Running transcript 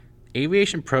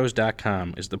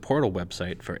AviationPros.com is the portal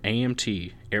website for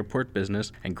AMT, Airport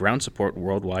Business, and Ground Support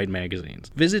Worldwide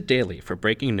magazines. Visit daily for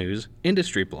breaking news,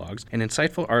 industry blogs, and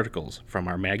insightful articles from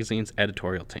our magazine's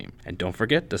editorial team. And don't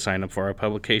forget to sign up for our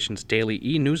publication's daily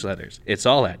e-newsletters. It's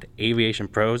all at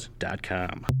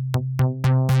AviationPros.com.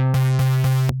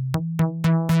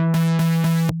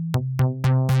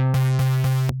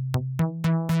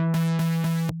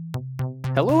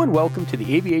 Hello and welcome to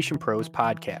the Aviation Pros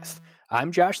podcast.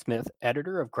 I'm Josh Smith,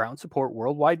 editor of Ground Support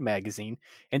Worldwide magazine,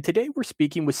 and today we're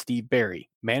speaking with Steve Barry,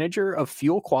 manager of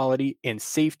fuel quality and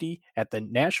safety at the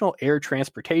National Air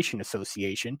Transportation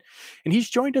Association, and he's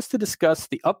joined us to discuss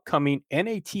the upcoming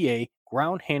NATA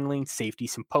Ground Handling Safety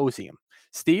Symposium.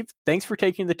 Steve, thanks for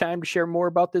taking the time to share more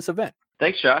about this event.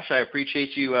 Thanks, Josh. I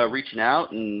appreciate you reaching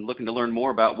out and looking to learn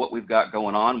more about what we've got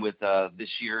going on with this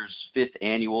year's 5th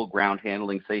Annual Ground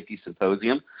Handling Safety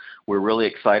Symposium. We're really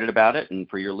excited about it, and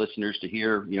for your listeners to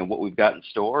hear, what we've got in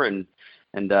store and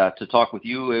to talk with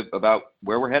you about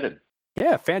where we're headed.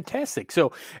 Yeah, fantastic.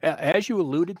 So, as you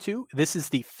alluded to, this is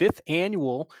the 5th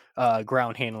annual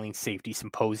Ground Handling Safety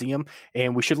Symposium,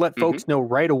 and we should let folks know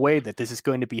right away that this is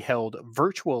going to be held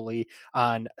virtually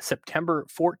on September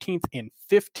 14th and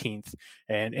 15th,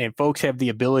 and folks have the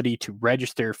ability to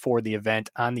register for the event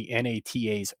on the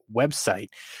NATA's website.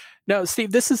 Now,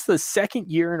 Steve, this is the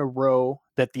second year in a row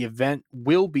that the event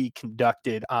will be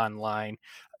conducted online.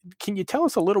 Can you tell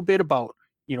us a little bit about,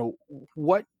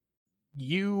 what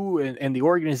you and the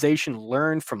organization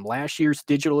learned from last year's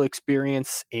digital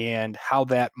experience and how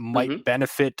that might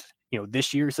benefit,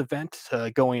 this year's event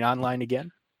going online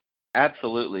again?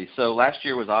 Absolutely. So last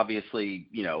year was obviously,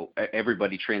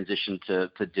 everybody transitioned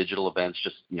to digital events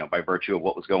just, by virtue of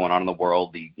what was going on in the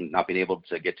world, the not being able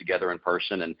to get together in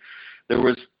person. And there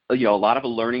was, a lot of a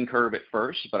learning curve at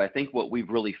first. But I think what we've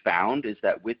really found is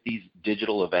that with these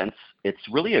digital events, it's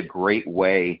really a great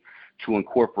way to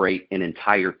incorporate an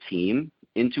entire team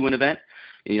into an event.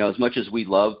 As much as we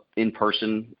love in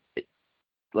person,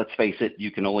 let's face it, you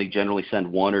can only generally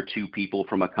send 1 or 2 people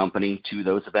from a company to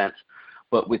those events.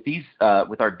 But with these,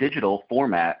 with our digital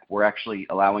format, we're actually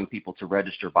allowing people to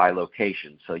register by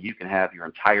location. So you can have your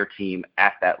entire team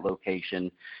at that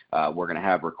location. We're going to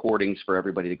have recordings for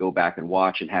everybody to go back and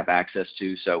watch and have access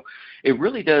to. So it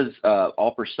really does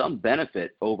offer some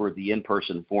benefit over the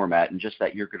in-person format, and just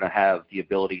that you're going to have the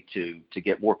ability to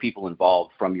get more people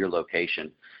involved from your location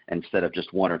instead of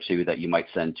just 1 or 2 that you might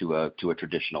send to a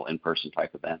traditional in-person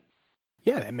type event.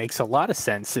 Yeah, that makes a lot of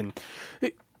sense. And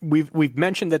We've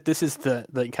mentioned that this is the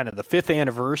kind of the 5th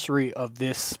anniversary of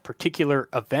this particular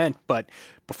event, but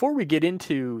before we get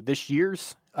into this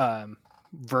year's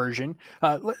version,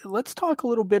 let's talk a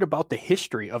little bit about the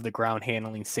history of the Ground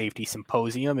Handling Safety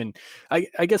Symposium. And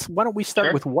I guess why don't we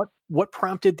start with what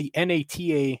prompted the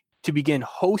NATA to begin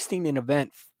hosting an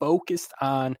event focused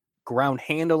on ground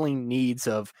handling needs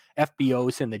of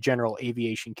FBOs in the general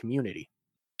aviation community?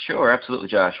 Sure, absolutely,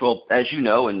 Josh. Well, as you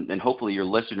know, and hopefully your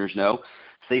listeners know,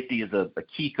 safety is a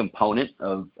key component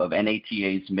of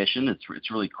NATA's mission. It's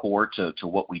really core to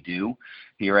what we do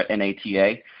here at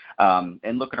NATA.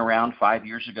 And looking around 5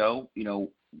 years ago,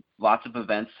 lots of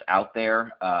events out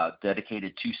there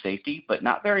dedicated to safety, but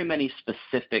not very many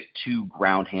specific to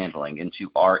ground handling and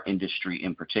to our industry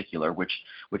in particular, which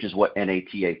is what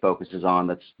NATA focuses on.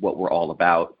 That's what we're all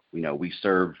about. We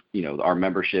serve, our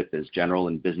membership is general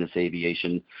and business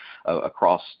aviation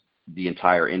across the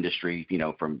entire industry,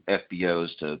 from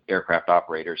FBOs to aircraft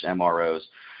operators, MROs.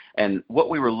 And what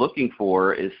we were looking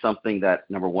for is something that,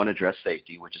 number one, addressed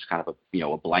safety, which is kind of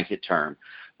a blanket term,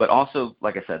 but also,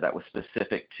 like I said, that was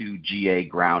specific to GA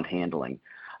ground handling.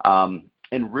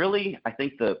 And really, I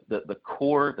think the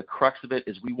core, the crux of it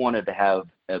is we wanted to have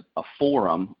a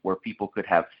forum where people could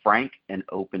have frank and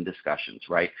open discussions,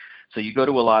 right? So you go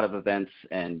to a lot of events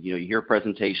and, you hear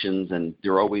presentations and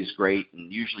they're always great.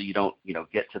 And usually you don't,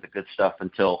 get to the good stuff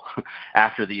until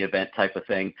after the event type of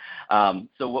thing.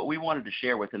 So what we wanted to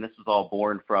share with, and this is all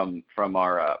born from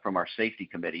our safety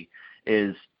committee,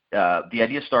 is the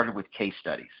idea started with case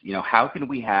studies. How can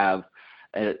we have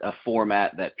a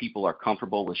format that people are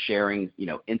comfortable with sharing,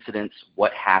 incidents,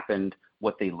 what happened,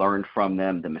 what they learned from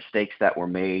them, the mistakes that were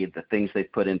made, the things they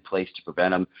put in place to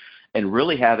prevent them, and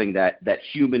really having that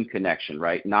human connection,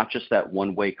 right? Not just that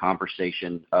one-way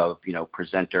conversation of,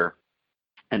 presenter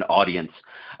and audience.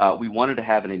 We wanted to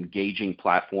have an engaging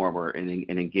platform or an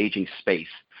engaging space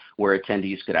where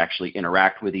attendees could actually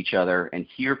interact with each other and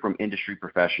hear from industry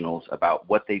professionals about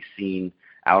what they've seen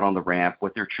out on the ramp,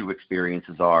 what their true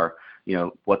experiences are,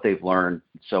 what they've learned,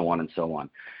 so on and so on.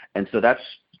 And so that's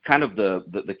kind of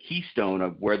the keystone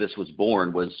of where this was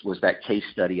born was that case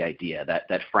study idea,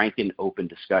 that frank and open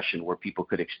discussion where people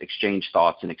could exchange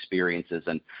thoughts and experiences.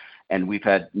 And we've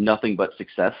had nothing but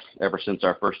success ever since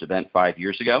our first event 5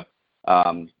 years ago.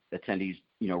 Attendees,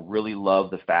 really love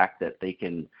the fact that they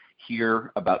can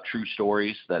hear about true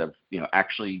stories that have,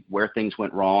 actually where things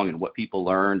went wrong and what people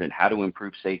learned and how to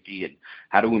improve safety and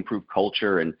how to improve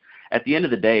culture. And at the end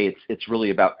of the day, it's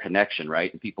really about connection,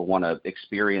 right? And people want to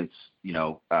experience,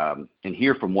 and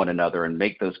hear from one another and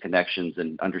make those connections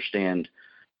and understand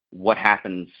what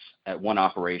happens at one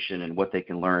operation and what they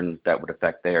can learn that would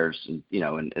affect theirs. And,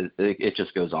 and it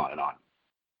just goes on and on.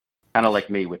 Kind of like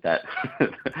me with that,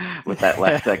 with that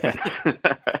last segment.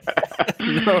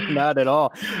 No, not at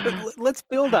all. Let's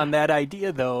build on that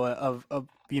idea, though, of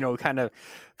kind of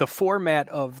the format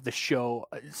of the show.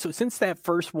 So since that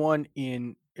first one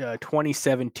in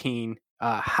 2017,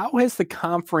 how has the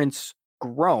conference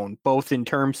grown, both in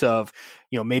terms of,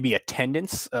 maybe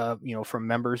attendance, from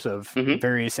members of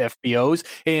various FBOs,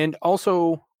 and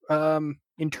also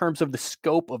in terms of the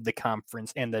scope of the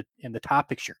conference and the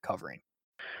topics you're covering?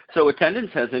 So attendance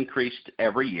has increased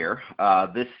every year.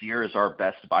 This year is our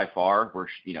best by far. We're,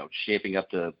 shaping up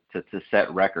to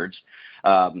set records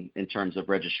in terms of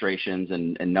registrations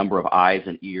and number of eyes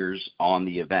and ears on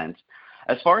the event.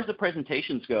 As far as the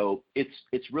presentations go,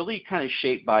 it's really kind of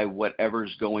shaped by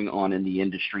whatever's going on in the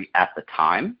industry at the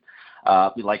time.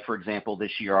 Like, for example,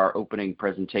 this year, our opening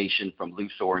presentation from Lou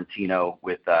Sorrentino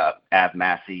with Ab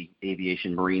Massey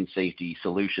Aviation Marine Safety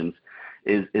Solutions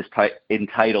is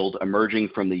entitled Emerging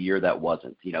from the Year That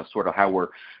Wasn't, sort of how we're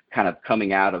kind of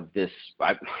coming out of this,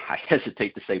 I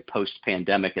hesitate to say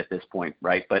post-pandemic at this point,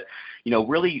 right? But,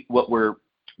 really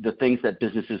the things that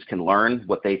businesses can learn,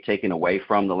 what they've taken away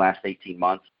from the last 18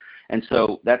 months. And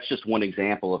so that's just one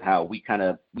example of how we kind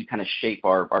of shape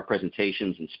our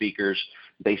presentations and speakers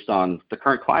based on the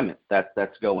current climate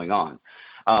that's going on.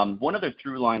 One other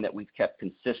through line that we've kept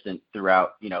consistent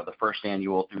throughout, the first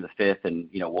annual through the fifth, and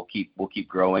we'll keep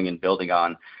growing and building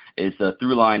on, is the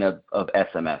through line of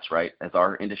SMS, right? As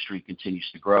our industry continues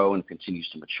to grow and continues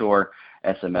to mature,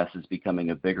 SMS is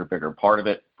becoming a bigger part of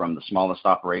it, from the smallest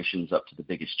operations up to the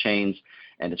biggest chains.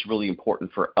 And it's really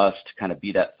important for us to kind of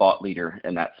be that thought leader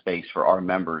in that space for our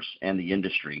members and the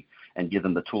industry, and give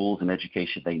them the tools and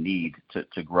education they need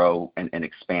to grow and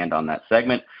expand on that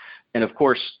segment. And of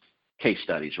course, case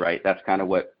studies, right? That's kind of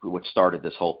what started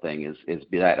this whole thing, is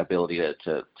that ability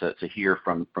to hear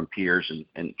from peers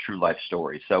and true life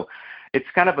stories. So it's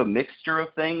kind of a mixture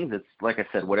of things. It's, like I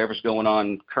said, whatever's going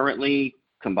on currently,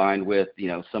 combined with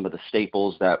some of the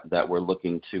staples that we're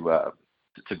looking to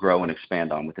grow and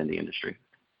expand on within the industry.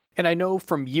 And I know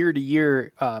from year to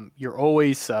year, you're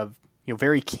always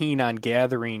very keen on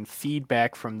gathering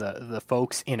feedback from the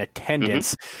folks in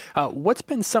attendance. What's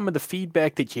been some of the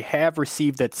feedback that you have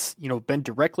received that's been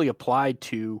directly applied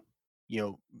to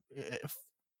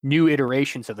new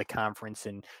iterations of the conference,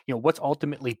 and what's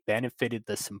ultimately benefited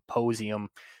the symposium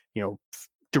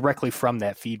directly from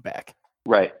that feedback?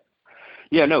 Right.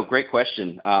 Yeah, no, great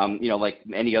question. Like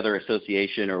any other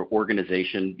association or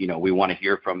organization, we want to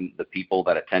hear from the people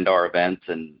that attend our events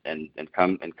and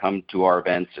come to our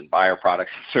events and buy our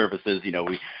products and services.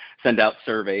 We send out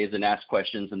surveys and ask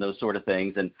questions and those sort of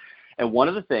things. And one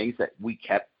of the things that we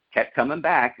kept coming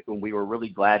back, and we were really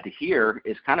glad to hear,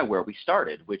 is kind of where we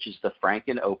started, which is the frank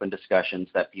and open discussions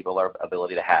that people are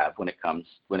ability to have when it comes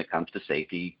to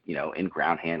safety, in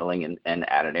ground handling and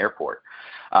at an airport.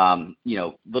 A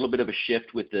little bit of a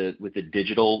shift with the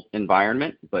digital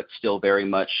environment, but still very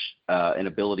much an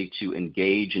ability to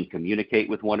engage and communicate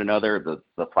with one another.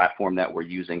 The platform that we're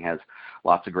using has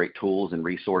lots of great tools and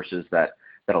resources that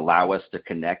allow us to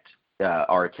connect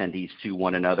our attendees to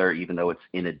one another, even though it's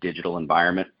in a digital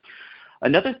environment.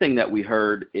 Another thing that we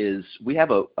heard is we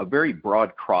have a very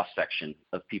broad cross-section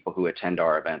of people who attend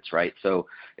our events, right? So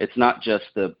it's not just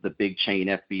the big chain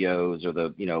FBOs or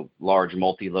the large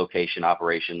multi-location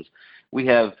operations. We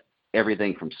have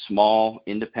everything from small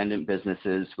independent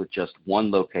businesses with just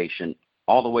one location,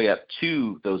 all the way up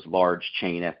to those large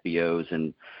chain FBOs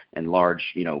and large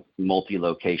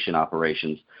multi-location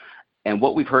operations. And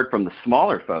what we've heard from the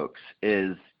smaller folks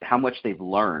is how much they've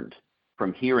learned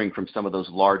from hearing from some of those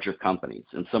larger companies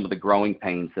and some of the growing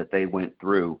pains that they went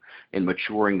through in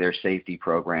maturing their safety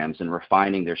programs and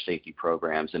refining their safety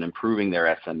programs and improving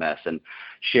their SMS and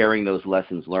sharing those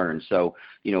lessons learned. So,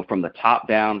 from the top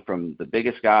down, from the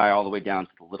biggest guy all the way down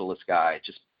to the littlest guy,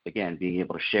 just, again, being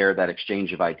able to share that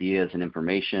exchange of ideas and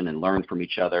information and learn from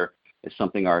each other is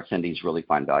something our attendees really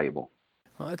find valuable.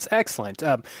 Well, that's excellent.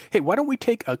 Hey, why don't we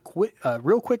take a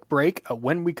real quick break?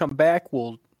 When we come back,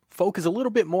 we'll focus a little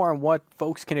bit more on what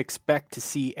folks can expect to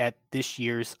see at this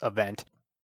year's event.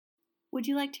 Would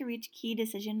you like to reach key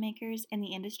decision makers in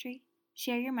the industry?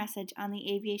 Share your message on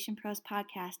the Aviation Pros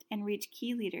podcast and reach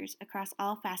key leaders across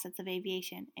all facets of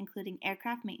aviation, including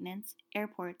aircraft maintenance,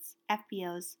 airports,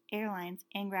 FBOs, airlines,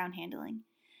 and ground handling.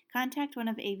 Contact one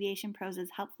of Aviation Pros'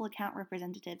 helpful account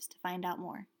representatives to find out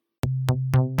more.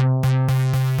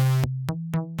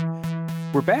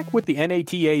 We're back with the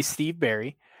NATA's Steve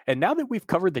Barry. And now that we've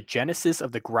covered the genesis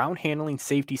of the Ground Handling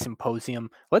Safety Symposium,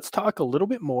 let's talk a little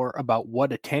bit more about what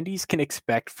attendees can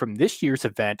expect from this year's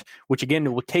event, which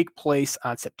again will take place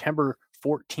on September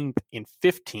 14th and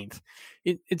 15th.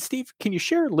 And Steve, can you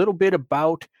share a little bit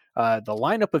about the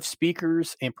lineup of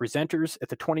speakers and presenters at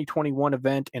the 2021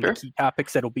 event and Sure. the key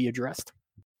topics that will be addressed?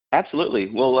 Absolutely.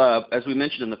 Well, as we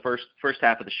mentioned in the first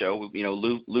half of the show,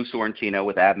 Lou Sorrentino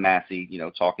with Ab Massey,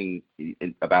 talking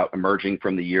about emerging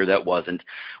from the year that wasn't.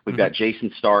 We've got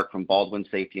Jason Stark from Baldwin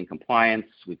Safety and Compliance.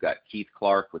 We've got Keith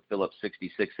Clark with Phillips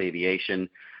 66 Aviation.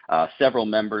 Several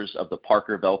members of the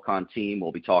Parker Velcon team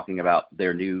will be talking about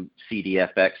their new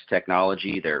CDFX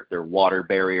technology, their water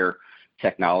barrier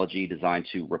technology designed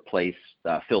to replace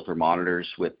filter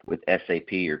monitors with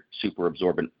SAP or super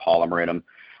absorbent polymer in them.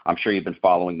 I'm sure you've been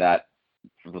following that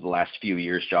for the last few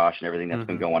years, Josh, and everything that's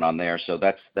been going on there. So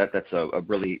that's a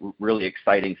really, really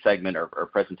exciting segment or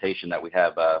presentation that we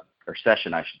have, or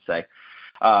session, I should say.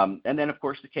 And then, of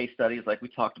course, the case studies, like we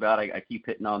talked about, I keep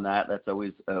hitting on that. That's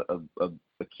always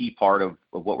a key part of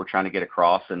what we're trying to get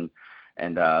across and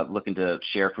looking to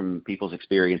share from people's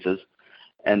experiences.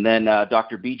 And then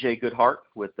Dr. BJ Goodhart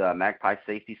with Magpie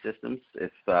Safety Systems.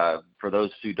 If for those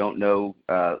who don't know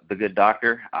the good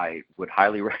doctor, I would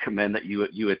highly recommend that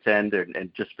you attend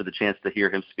and just for the chance to hear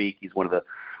him speak. He's one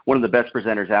of the best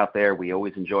presenters out there. We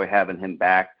always enjoy having him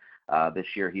back. This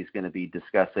year he's going to be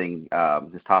discussing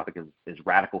his topic is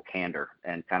radical candor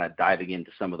and kind of diving into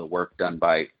some of the work done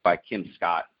by Kim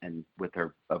Scott and with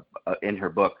her in her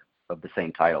book of the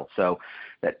same title. So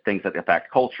that things that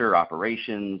affect culture,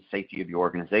 operations, safety of your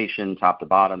organization, top to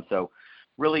bottom. So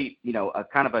really, a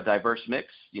kind of a diverse mix,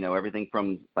 everything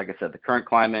from, like I said, the current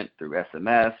climate through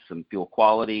SMS, some fuel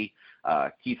quality.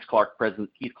 Keith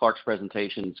Clark's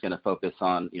presentation is going to focus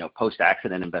on,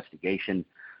 post-accident investigation.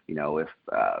 If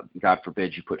God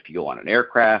forbid you put fuel on an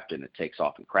aircraft and it takes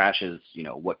off and crashes,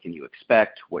 what can you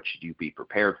expect? What should you be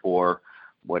prepared for?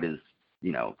 What is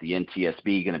the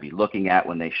NTSB going to be looking at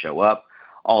when they show up,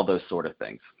 all those sort of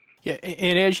things. Yeah,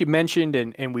 and as you mentioned,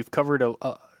 and we've covered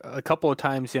a couple of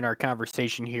times in our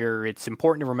conversation here, it's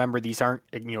important to remember these aren't,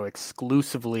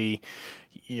 exclusively,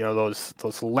 those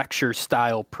lecture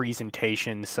style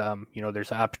presentations.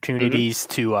 There's opportunities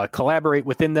to collaborate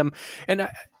within them.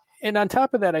 And on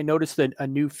top of that, I noticed a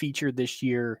new feature this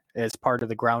year as part of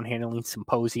the Ground Handling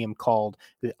Symposium called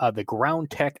the Ground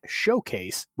Tech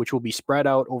Showcase, which will be spread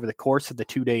out over the course of the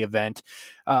 2-day event.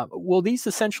 Will these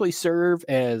essentially serve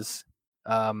as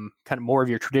kind of more of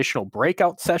your traditional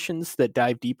breakout sessions that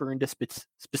dive deeper into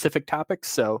specific topics?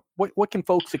 So what can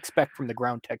folks expect from the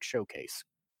Ground Tech Showcase?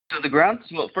 So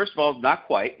well, first of all, not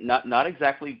quite, not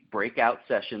exactly breakout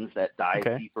sessions that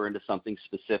dive deeper into something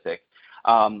specific.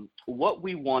 What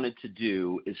we wanted to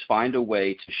do is find a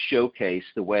way to showcase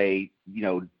the way,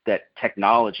 that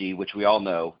technology, which we all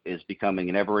know is becoming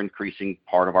an ever increasing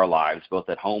part of our lives, both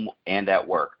at home and at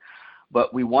work.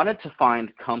 But we wanted to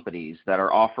find companies that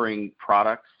are offering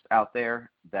products out there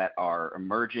that are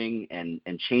emerging and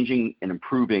changing and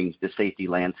improving the safety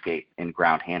landscape in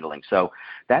ground handling. So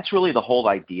that's really the whole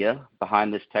idea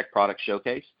behind this tech product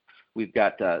showcase. We've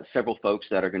got several folks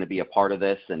that are going to be a part of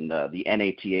this, and the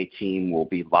NATA team will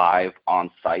be live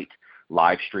on site,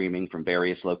 live streaming from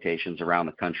various locations around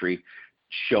the country,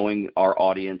 showing our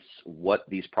audience what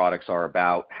these products are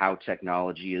about, how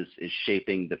technology is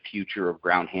shaping the future of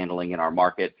ground handling in our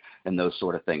market, and those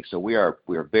sort of things. So we are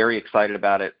very excited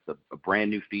about it. It's a brand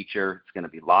new feature. It's going to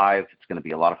be live. It's going to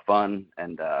be a lot of fun,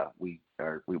 and we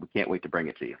can't wait to bring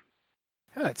it to you.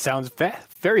 It sounds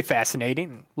very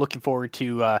fascinating. Looking forward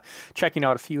to checking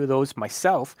out a few of those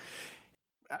myself.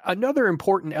 Another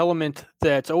important element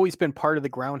that's always been part of the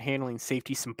Ground Handling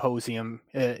Safety Symposium,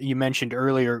 you mentioned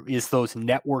earlier, is those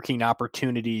networking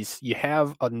opportunities. You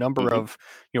have a number of,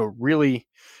 really,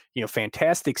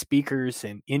 fantastic speakers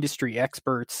and industry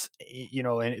experts,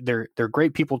 and they're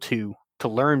great people to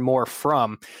learn more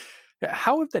from.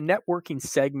 How have the networking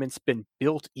segments been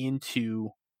built into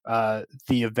the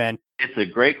event? It's a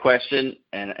great question,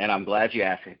 and I'm glad you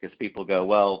asked it, because people go,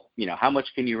 well, how much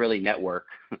can you really network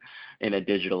in a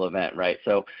digital event, right?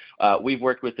 So we've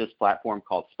worked with this platform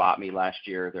called SpotMe last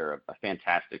year. They're a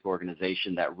fantastic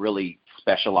organization that really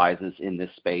specializes in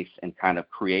this space and kind of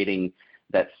creating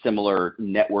that similar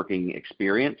networking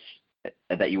experience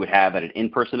that you would have at an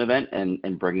in-person event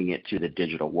and bringing it to the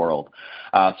digital world.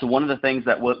 So one of the things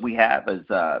that what we have is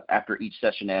after each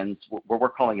session ends, we're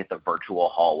calling it the virtual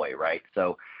hallway, right?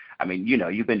 So I mean,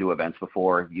 you've been to events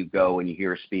before. You go and you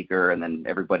hear a speaker, and then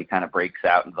everybody kind of breaks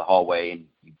out into the hallway, and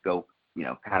you go,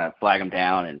 kind of flag them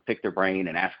down and pick their brain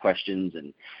and ask questions.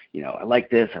 And, I like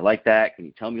this, I like that. Can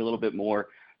you tell me a little bit more?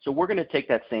 So we're going to take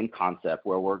that same concept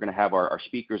where we're going to have our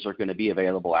speakers are going to be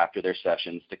available after their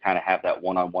sessions to kind of have that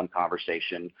one-on-one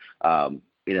conversation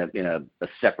in a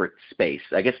separate space.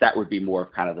 I guess that would be more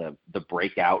of kind of the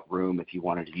breakout room if you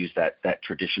wanted to use that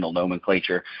traditional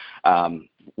nomenclature.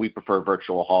 We prefer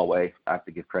virtual hallway. I have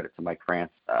to give credit to Mike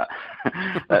France.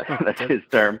 That's his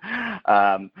term.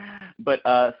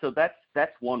 So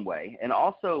that's one way. And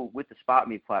also with the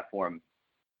SpotMe platform,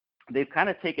 they've kind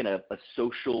of taken a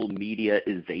social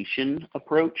media-ization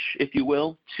approach, if you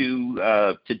will,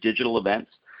 to digital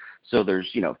events. So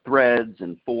there's, threads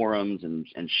and forums and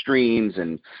streams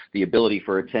and the ability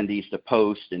for attendees to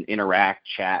post and interact,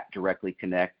 chat, directly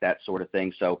connect, that sort of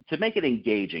thing. So to make it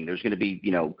engaging, there's going to be,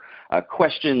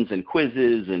 questions and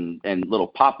quizzes and little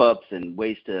pop-ups and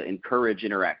ways to encourage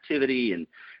interactivity and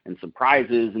some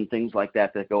prizes and things like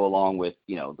that go along with,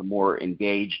 the more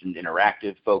engaged and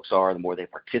interactive folks are, the more they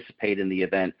participate in the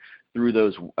event through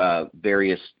those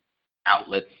various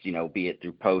outlets, be it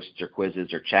through posts or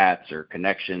quizzes or chats or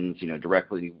connections,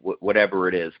 directly, whatever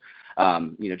it is,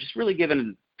 just really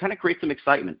kind of create some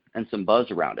excitement and some buzz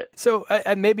around it. So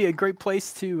maybe a great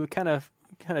place to kind of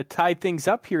tie things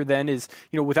up here then is,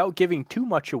 without giving too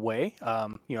much away,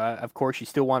 of course you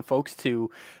still want folks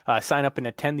to sign up and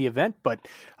attend the event, but,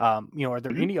 are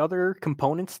there any other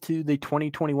components to the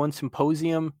 2021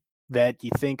 symposium that you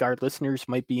think our listeners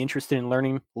might be interested in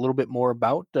learning a little bit more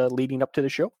about leading up to the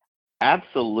show?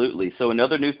 Absolutely. So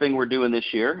another new thing we're doing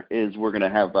this year is we're going to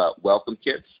have welcome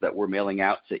kits that we're mailing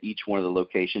out to each one of the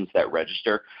locations that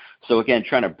register. So again,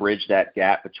 trying to bridge that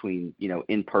gap between,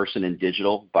 in-person and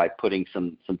digital by putting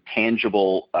some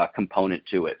tangible component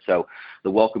to it. So the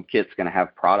welcome kit's going to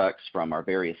have products from our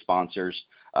various sponsors.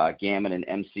 Gammon and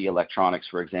MC Electronics,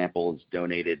 for example, has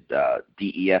donated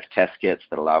DEF test kits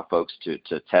that allow folks to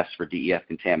test for DEF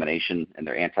contamination and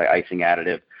their anti-icing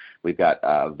additive. We've got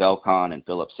Velcon and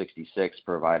Phillips 66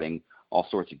 providing all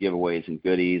sorts of giveaways and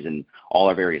goodies, and all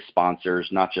our various sponsors,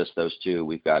 not just those two.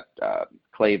 We've got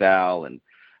Clayval and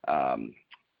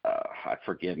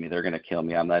forgive me, they're going to kill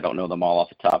me. I don't know them all off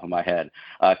the top of my head.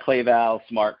 Clayval,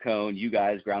 SmartCone, you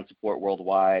guys, Ground Support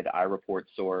Worldwide, iReport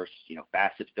Source,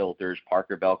 Facet Filters,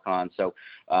 Parker Velcon. So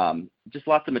just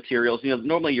lots of materials.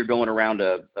 Normally you're going around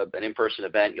an in-person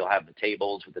event, you'll have the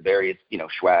tables with the various,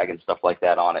 swag and stuff like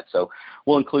that on it. So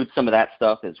we'll include some of that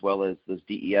stuff as well as those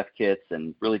DEF kits,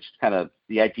 and really just kind of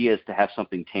the idea is to have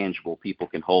something tangible people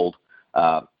can hold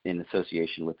in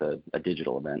association with a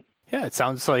digital event. Yeah, it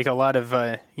sounds like a lot of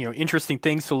interesting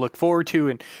things to look forward to,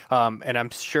 and I'm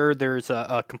sure there's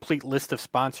a complete list of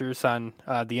sponsors on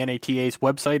the NATA's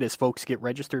website as folks get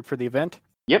registered for the event.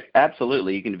 Yep,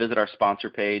 absolutely. You can visit our sponsor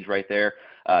page right there.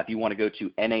 If you want to go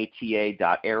to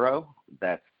nata.aero,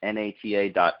 that's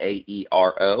nata.aero,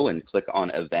 and click on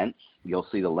events, you'll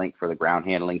see the link for the Ground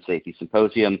Handling Safety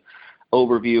Symposium,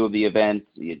 overview of the event,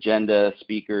 the agenda,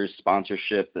 speakers,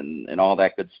 sponsorship, and all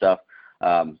that good stuff.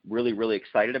 Really, really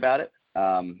excited about it.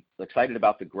 Excited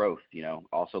about the growth,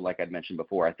 also, like I'd mentioned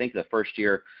before, I think the first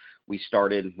year we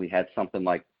started, we had something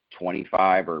like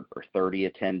 25 or 30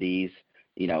 attendees,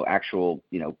 actual,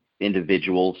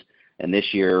 individuals. And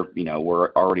this year,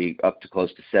 we're already up to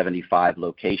close to 75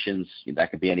 locations.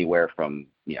 That could be anywhere from,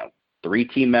 3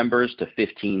 team members to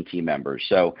 15 team members.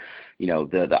 So,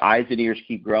 the eyes and ears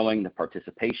keep growing, the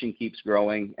participation keeps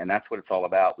growing, and that's what it's all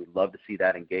about. We love to see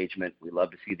that engagement. We love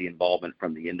to see the involvement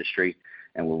from the industry,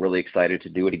 and we're really excited to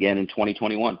do it again in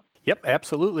 2021. Yep,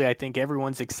 absolutely. I think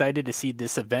everyone's excited to see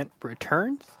this event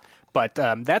return. But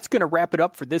that's going to wrap it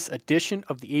up for this edition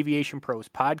of the Aviation Pros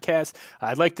podcast.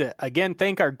 I'd like to, again,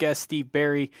 thank our guest, Steve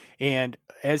Barry. And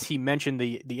as he mentioned,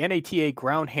 the NATA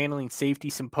Ground Handling Safety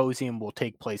Symposium will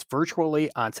take place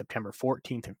virtually on September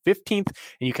 14th and 15th.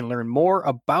 And you can learn more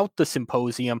about the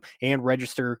symposium and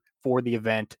register for the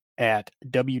event at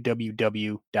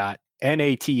www.nata.aero.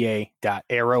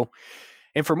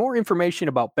 And for more information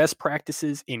about best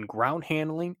practices in ground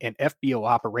handling and FBO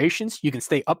operations, you can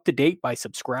stay up to date by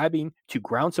subscribing to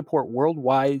Ground Support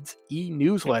Worldwide's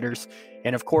e-newsletters.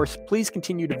 And of course, please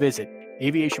continue to visit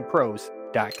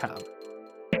aviationpros.com.